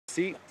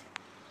Seat.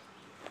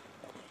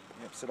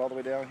 Yep, sit all the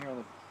way down here on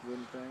the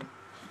wooden thing.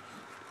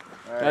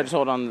 All right. I just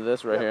hold on to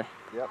this right here.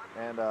 Yep,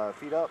 and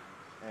feet up,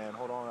 and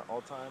hold on at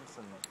all times,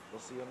 and we'll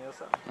see you on the other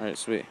side. All right,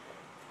 sweet.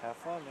 Have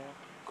fun, man.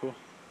 Cool.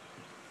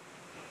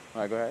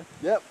 All right, go ahead.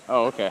 Yep.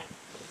 Oh, okay.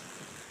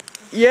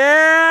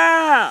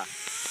 Yeah!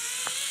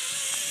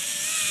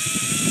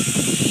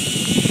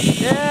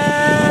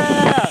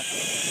 Yeah!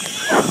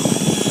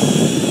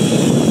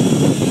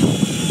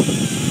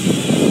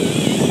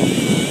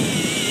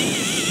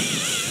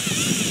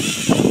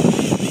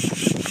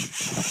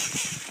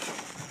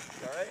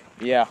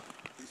 Yeah.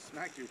 You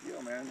smacked your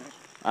heel, man.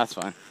 That's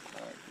fine.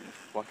 Alright,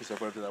 walk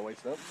yourself up to that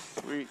waist up.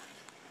 Sweet.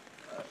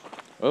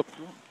 Oop.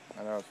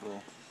 I know it's a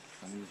little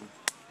uneasy.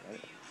 Got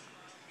it.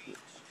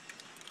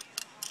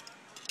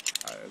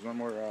 Alright, there's one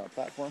more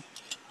platform.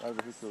 Right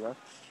over here to the left.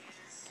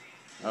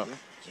 Oh.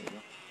 There you go.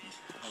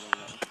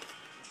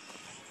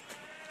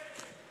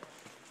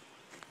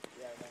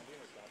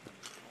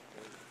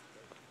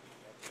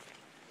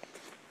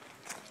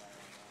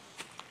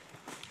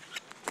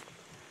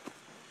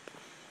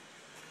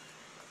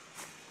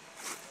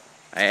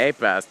 Hey,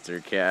 Pastor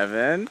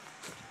Kevin.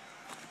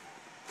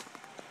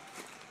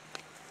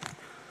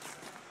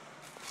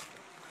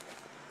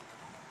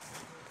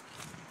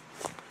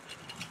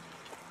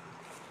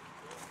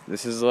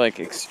 This is like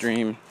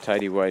extreme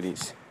tighty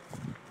whities.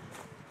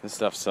 This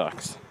stuff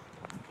sucks.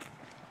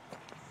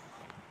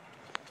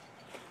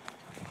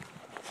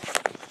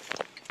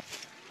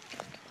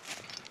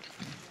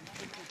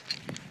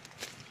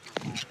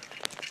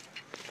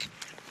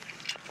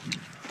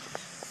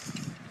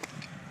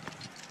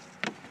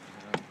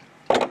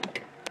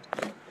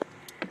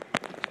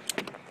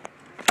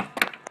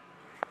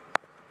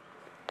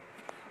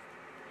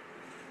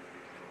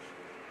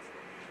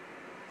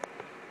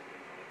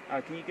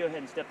 Can you go ahead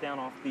and step down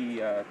off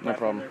the No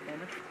problem. there for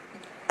me?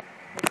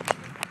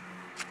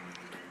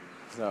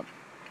 What's up?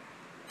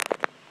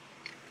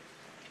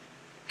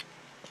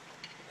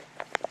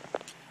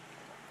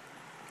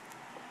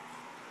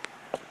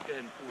 Go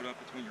ahead and pull it up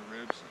between your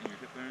ribs and your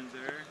hip bones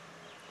there.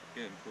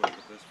 Go ahead and pull it up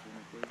with this for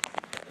me, please.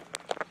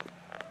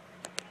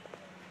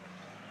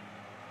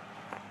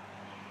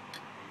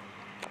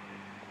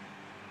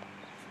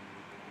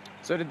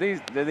 So did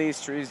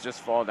these trees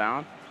just fall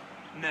down?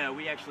 No,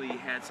 we actually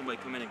had somebody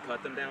come in and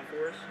cut them down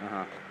for us.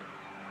 Uh-huh.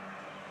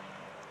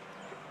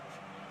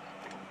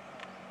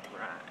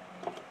 Right.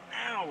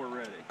 Now we're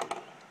ready.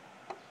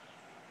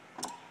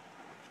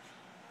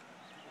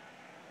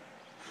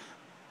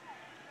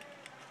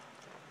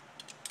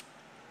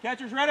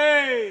 Catcher's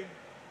ready!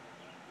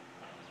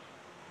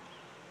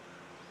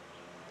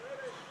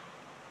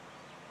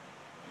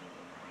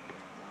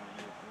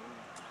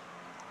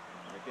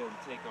 Alright, go ahead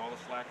and take all the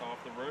slack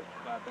off the rope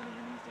by bending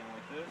your knees down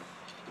like this.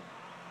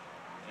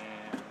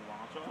 And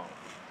launch off.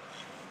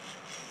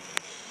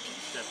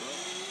 Step up.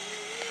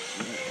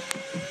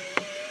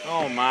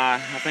 Oh my, I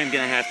think I'm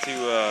gonna have to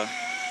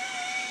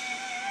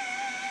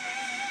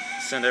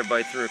send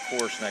everybody through a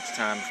course next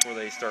time before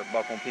they start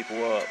buckling people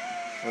up.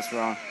 What's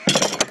wrong?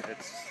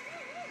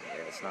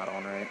 It's not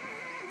on right.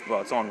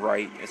 Well, it's on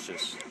right, it's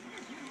just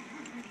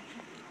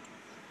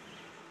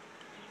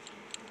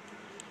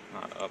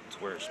not up to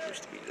where it's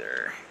supposed to be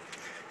there.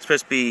 It's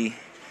supposed to be,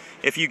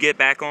 if you get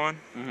back on,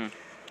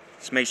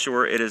 just make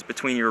sure it is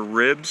between your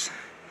ribs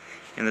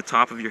and the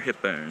top of your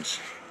hip bones.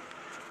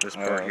 This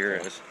part here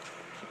is.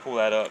 You pull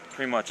that up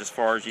pretty much as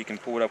far as you can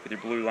pull it up with your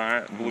blue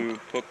line, blue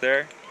hook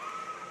there.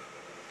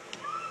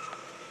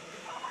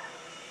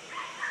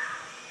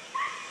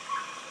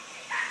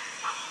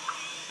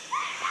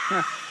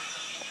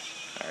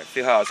 Alright,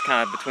 feel how it's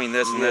kind of between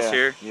this and this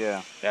here?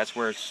 Yeah. That's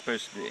where it's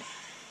supposed to be.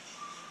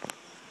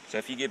 So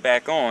if you get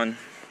back on,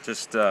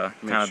 just kind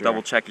of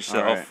double check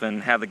yourself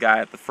and have the guy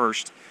at the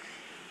first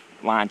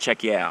line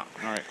check you out.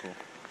 Alright, cool.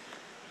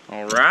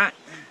 Alright.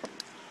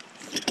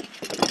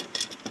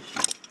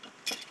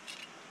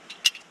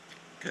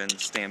 Go ahead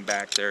and stand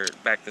back there,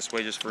 back this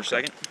way just for a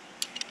second.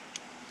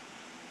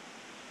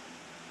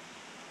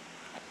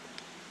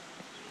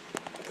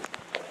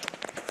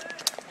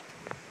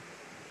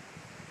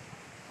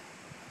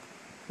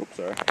 Oops,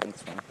 sorry.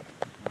 That's fine.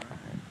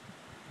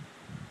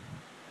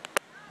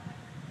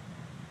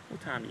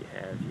 What time do you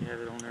have? You have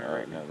it on there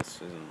Alright, no, this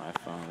isn't my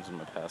phone. This is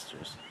my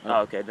pastor's.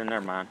 Oh, okay, then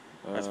never mind.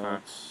 That's fine.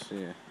 Let's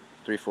see.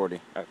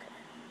 340. Okay,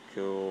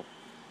 cool.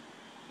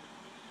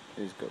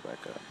 Please go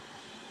back up.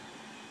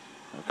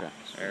 Okay.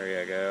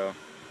 There you go.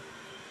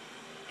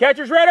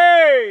 Catcher's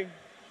ready!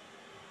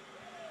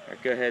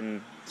 Right, go ahead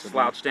and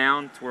slouch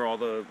down to where all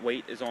the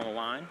weight is on the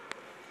line,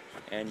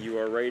 and you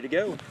are ready to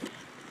go.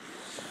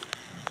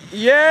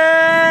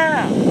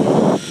 Yeah! Woo!